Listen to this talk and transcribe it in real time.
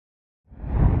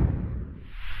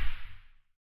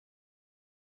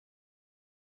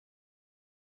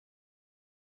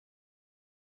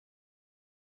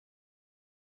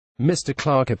Mr.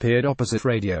 Clark appeared opposite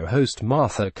radio host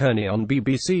Martha Kearney on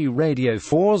BBC Radio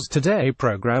 4's Today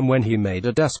programme when he made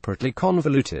a desperately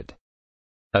convoluted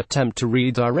attempt to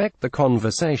redirect the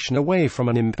conversation away from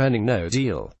an impending no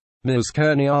deal. Ms.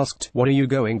 Kearney asked, "What are you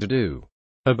going to do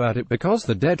about it because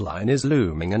the deadline is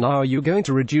looming, and are you going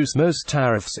to reduce most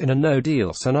tariffs in a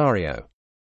no-deal scenario?"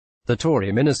 The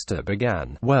Tory minister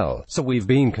began, "Well, so we've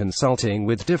been consulting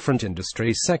with different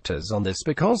industry sectors on this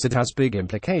because it has big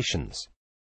implications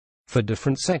for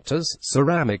different sectors.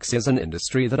 Ceramics is an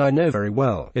industry that I know very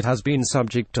well. It has been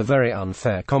subject to very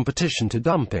unfair competition to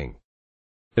dumping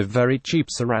of very cheap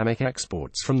ceramic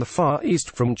exports from the Far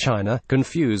East, from China."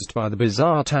 Confused by the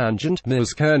bizarre tangent,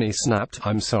 Ms. Kearney snapped,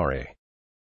 "I'm sorry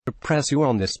to press you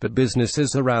on this, but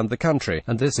businesses around the country,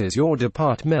 and this is your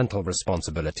departmental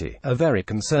responsibility, are very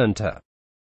concerned to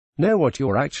know what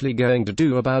you're actually going to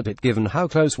do about it given how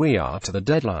close we are to the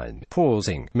deadline."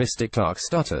 Pausing, Mr. Clark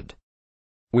stuttered,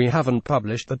 "We haven't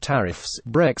published the tariffs."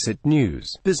 Brexit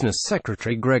news. Business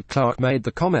Secretary Greg Clark made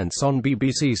the comments on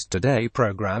BBC's Today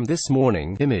programme this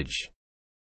morning. Image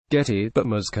Getty. But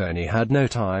Ms. Kearney had no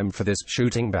time for this,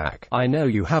 shooting back, "I know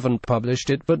you haven't published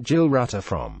it, but Jill Rutter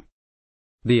from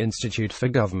the Institute for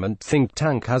Government think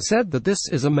tank has said that this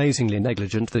is amazingly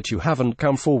negligent that you haven't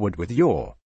come forward with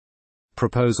your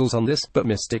proposals on this." But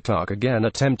Mr. Clark again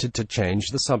attempted to change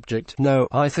the subject. "No,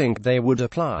 I think they would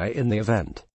apply in the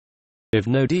event of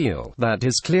no deal. That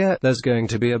is clear. There's going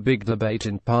to be a big debate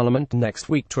in Parliament next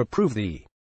week to approve the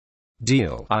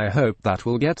deal. I hope that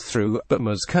will get through." But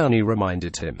Ms. Kearney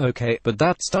reminded him, "Okay, but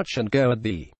that's touch and go at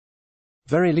the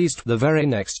very least. The very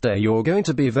next day you're going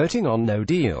to be voting on no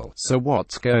deal, so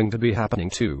what's going to be happening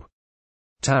to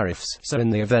tariffs? So in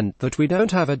the event that we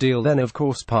don't have a deal, then of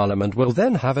course Parliament will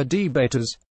then have a debate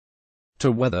as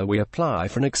to whether we apply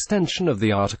for an extension of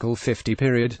the Article 50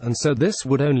 period, and so this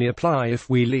would only apply if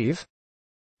we leave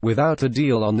without a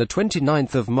deal on the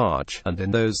 29th of March, and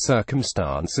in those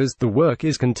circumstances, the work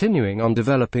is continuing on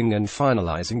developing and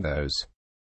finalizing those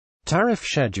tariff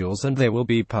schedules, and they will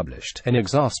be published." An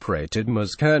exasperated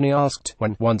Ms. Kearney asked,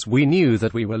 "When, once we knew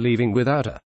that we were leaving without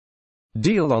a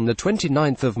deal on the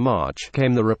 29th of March,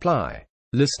 came the reply?"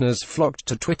 Listeners flocked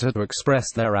to Twitter to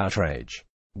express their outrage.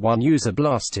 One user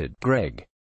blasted Greg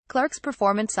Clark's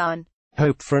performance on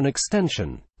hope for an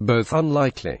extension. "Both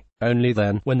unlikely. Only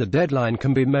then, when the deadline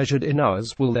can be measured in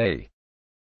hours, will they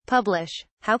publish.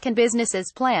 How can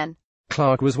businesses plan?"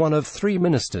 Clark was one of 3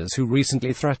 ministers who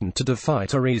recently threatened to defy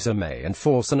Theresa May and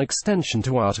force an extension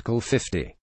to Article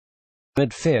 50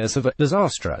 amid fears of a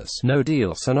disastrous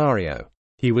no-deal scenario.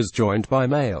 He was joined by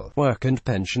Mail, Work and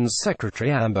Pensions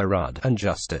Secretary Amber Rudd, and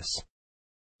Justice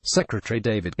Secretary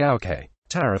David Gauke.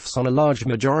 Tariffs on a large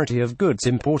majority of goods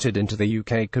imported into the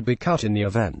UK could be cut in the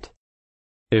event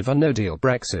of a no-deal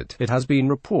Brexit, it has been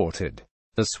reported.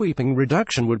 The sweeping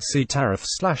reduction would see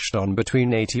tariffs slashed on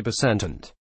between 80%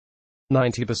 and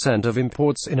 90% of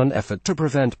imports in an effort to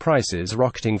prevent prices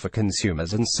rocketing for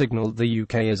consumers and signal the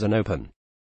UK as an open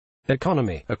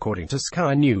economy, according to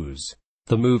Sky News.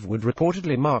 The move would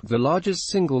reportedly mark the largest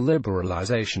single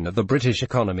liberalisation of the British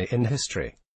economy in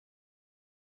history.